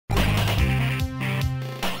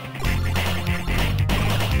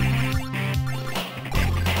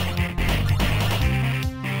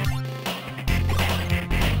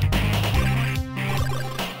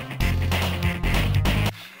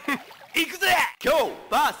今日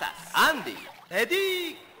VS アンディレディ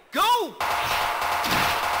ーゴー。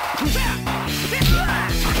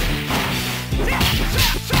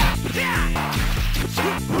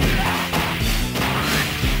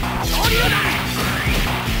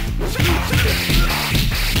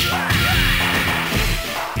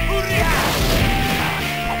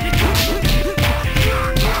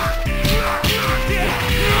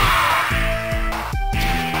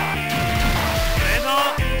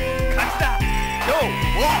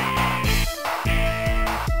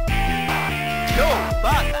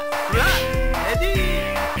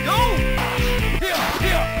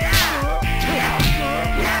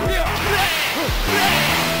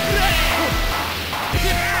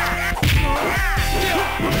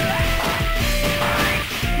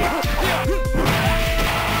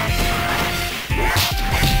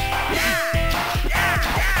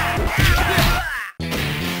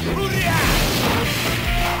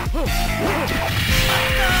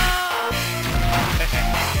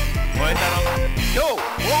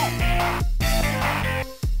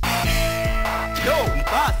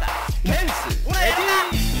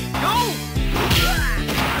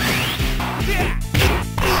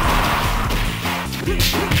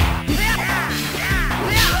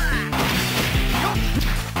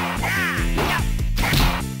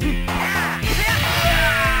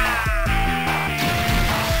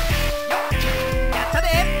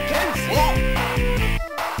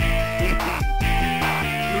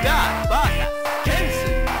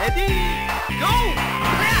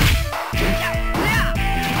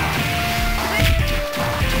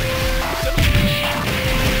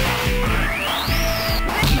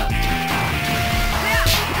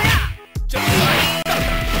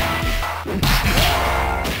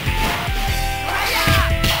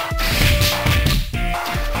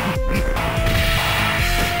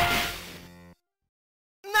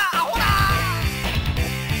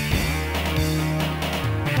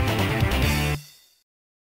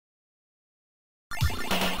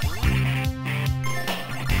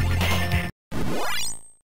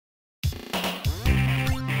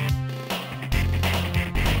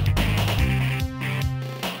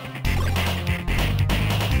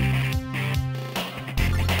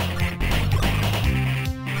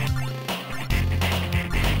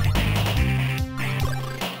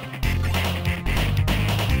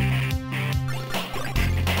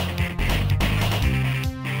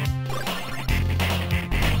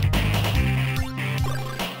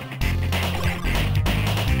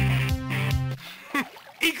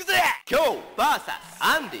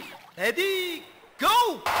アンディレディーゴー。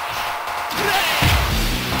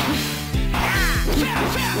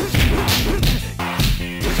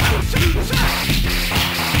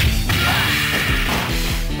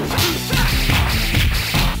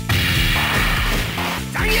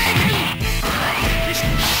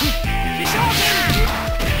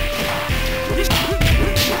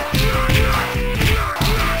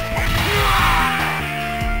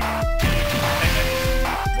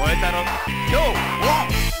燃えたろ今日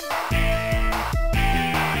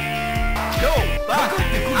バース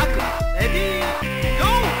悪魔レディーゴ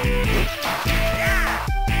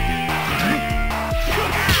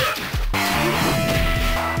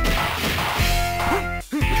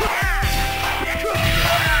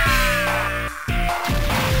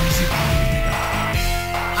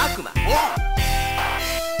悪魔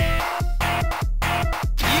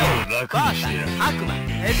バース悪魔レ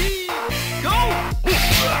ディーゴー。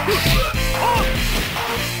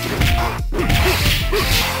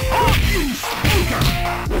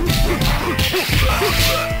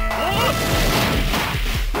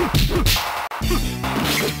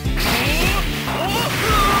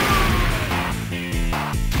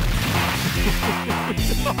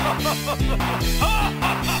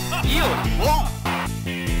イ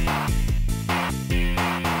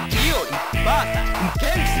オリバーサケ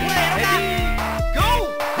ンスレディーゴ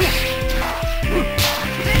ー。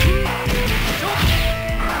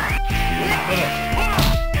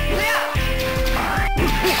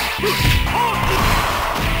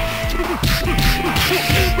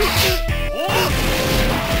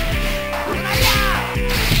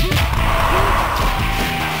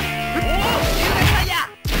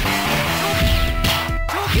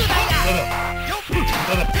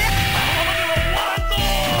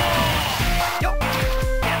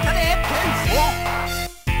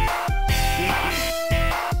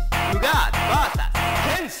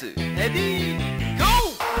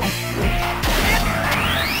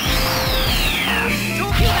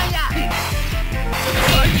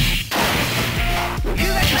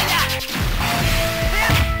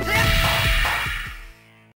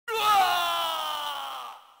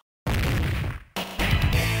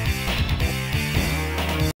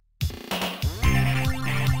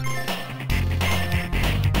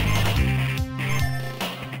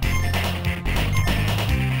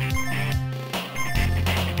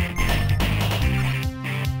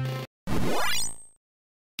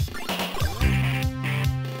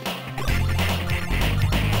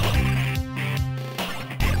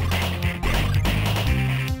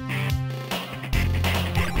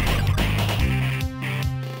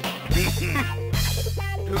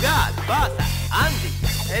トゥガード VS アンデ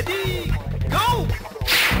ィレディーゴー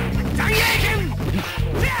残影剣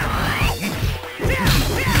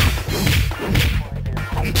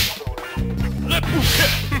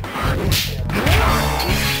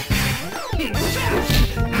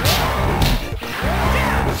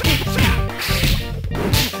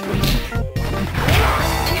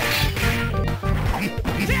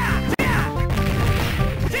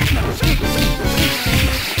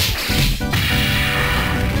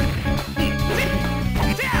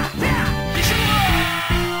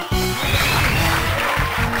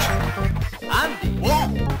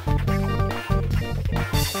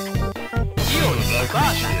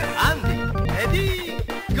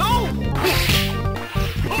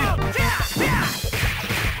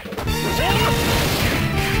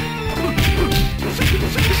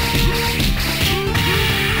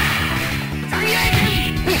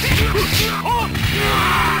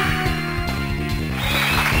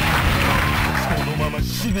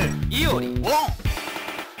イオリイ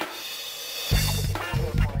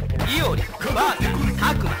オリバーサ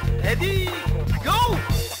悪魔レディーゴー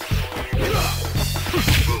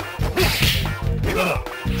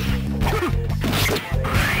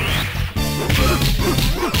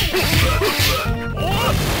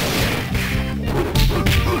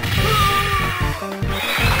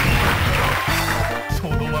そ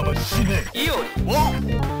のまま死ねイオリ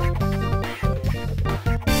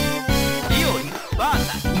バー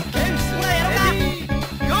サケンスレディー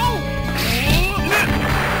ゴー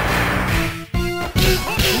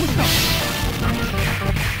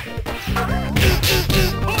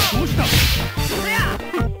どうした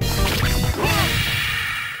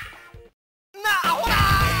なほら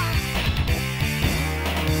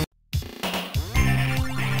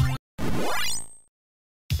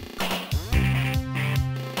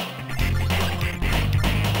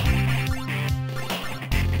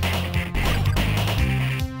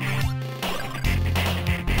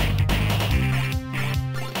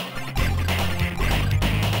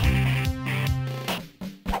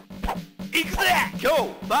今日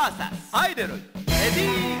VS アイドルレデ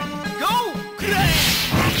ィーゴーくらえ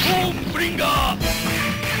ボーンブリンガー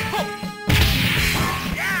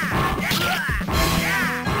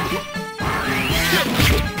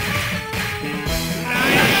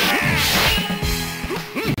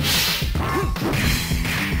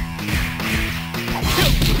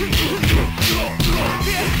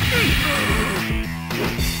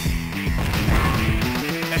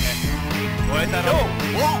燃えたろ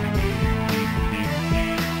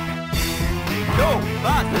Go,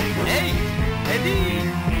 boss, hey, ready,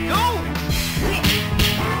 go!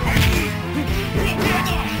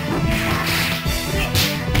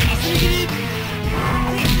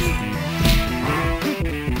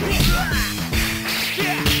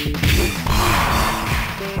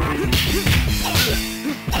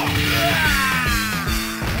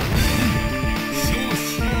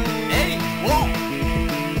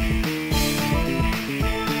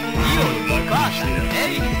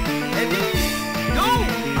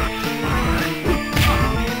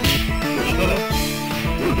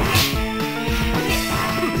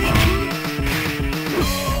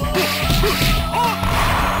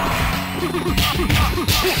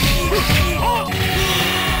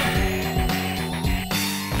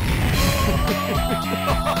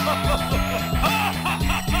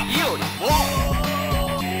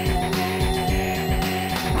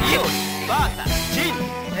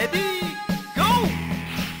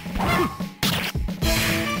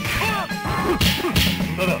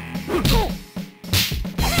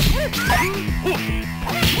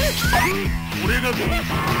 俺がどう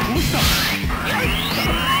した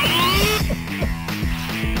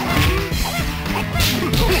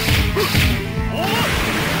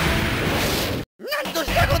なんと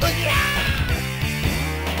したことじゃ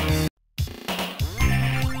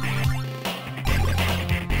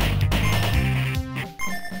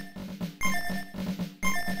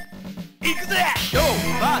行くぜ今日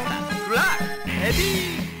バーサスフラッグレディ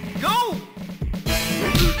ーゴー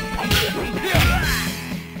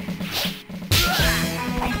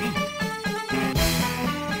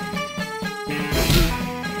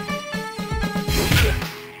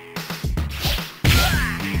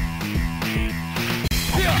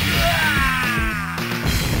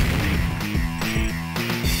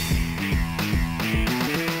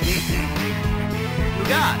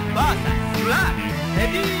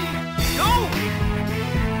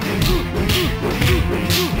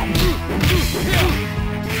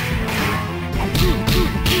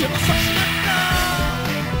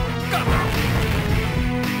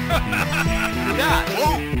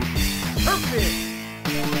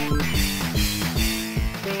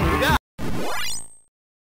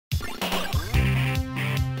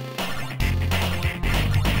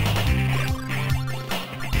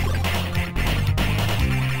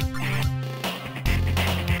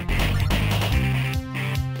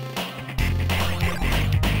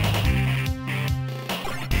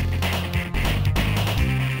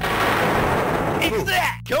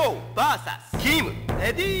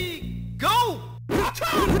レディーゴー。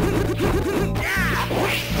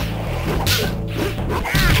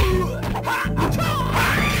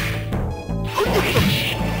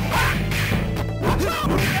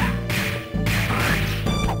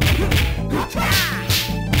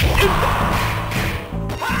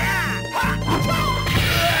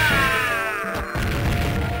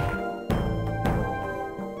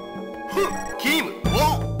キムウォ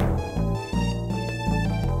ン。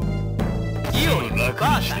イオリ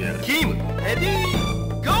バーサスキムレディ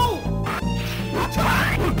ーゴー。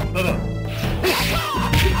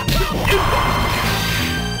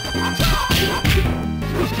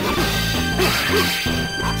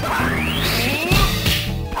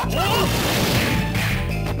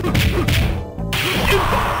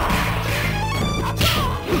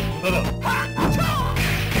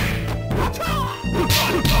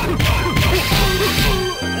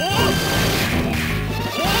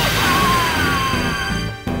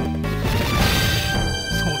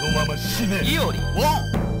イオリウォ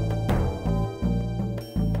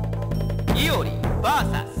ン。イオリバ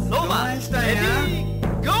ーサスソマレディ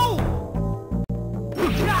ーゴー。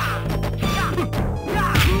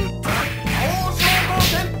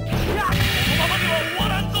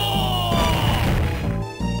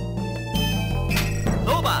ソ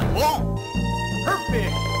バウォン。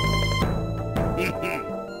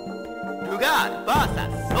ルガールバーサ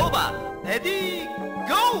スソバレディー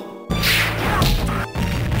ゴー。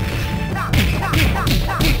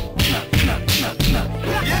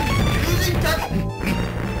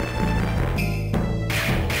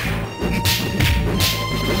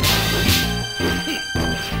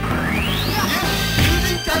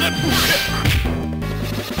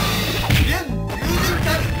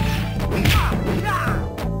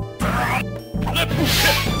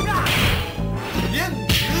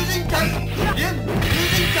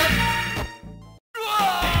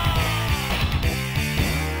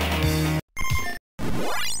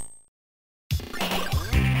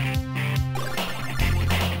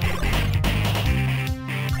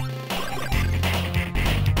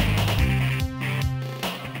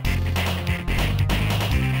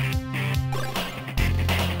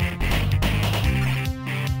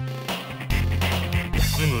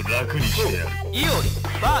楽にしてやる。イオリ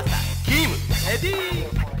バーサスキムレディ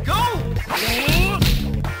ーゴー。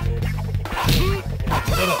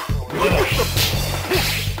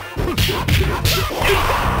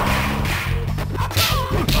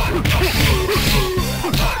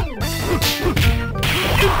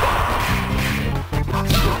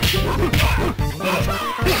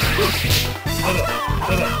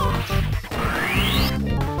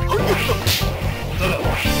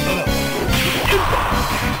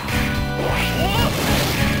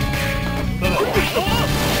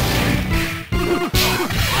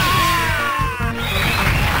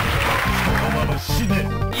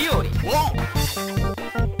イオリウォン。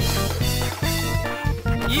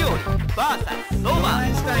イオリバーサスソバレ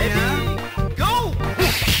ディーゴー。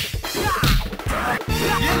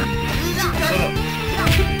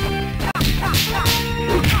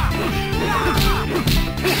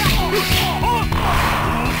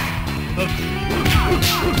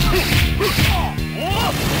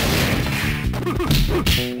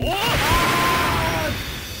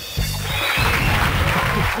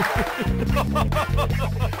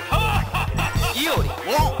イオリウ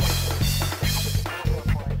ォン。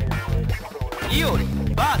イオリ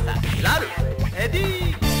バーサスラルレディ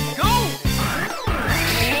ーゴー。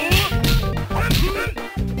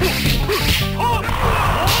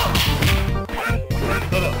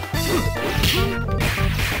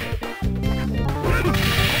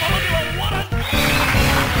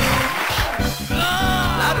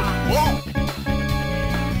ラルウォン。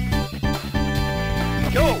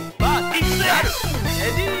今日バーサスラルレ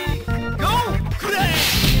ディーゴー。クレイ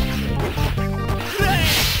クレイ。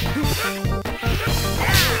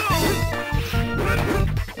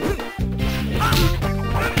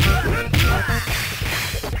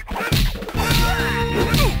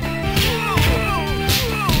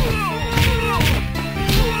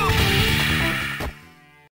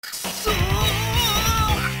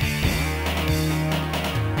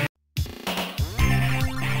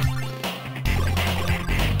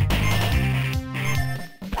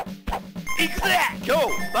行くぜ。今日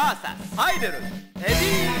バーサスアイドルレディ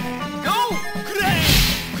ーゴー。クレイ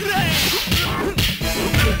クレイ。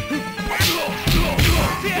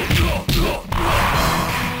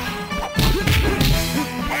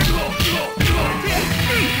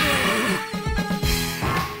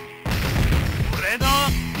俺の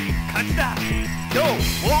勝ちだ。今日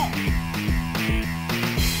ウォン。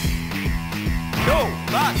今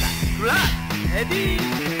日バーサスフラッレディー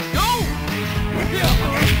ゴ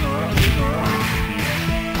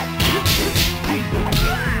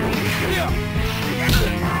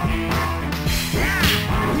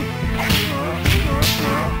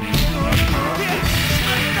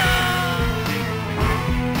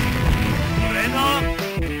俺の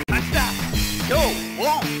勝ちだ。今日ウォ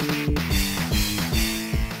ン。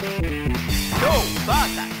今日バー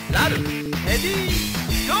サスラルレディ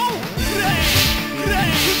ーゴー。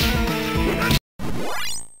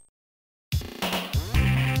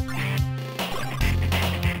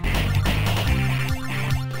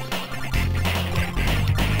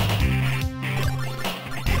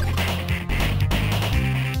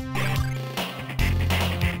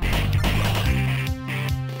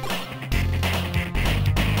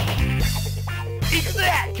行くぜ。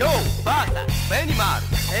今日バーサスベニマ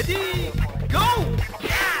ルレディーゴー。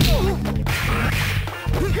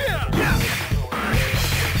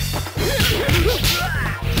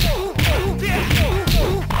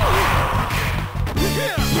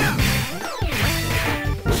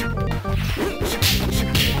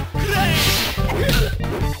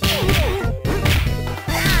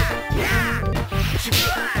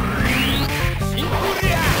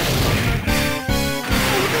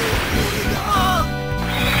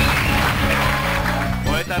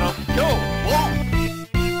超えたろ。今日ウォン。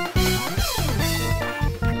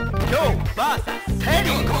今日バーサステリ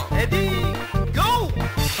ーレディーゴー。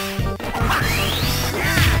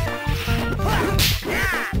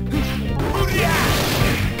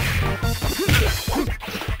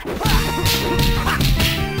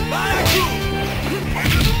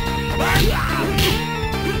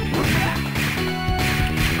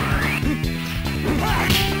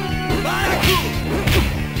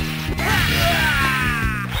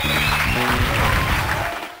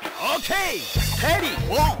オッケー。テリー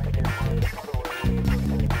ウォン。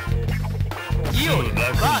イオリバ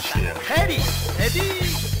ーサステリーレディ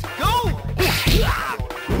ーゴ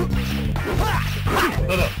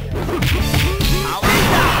ー。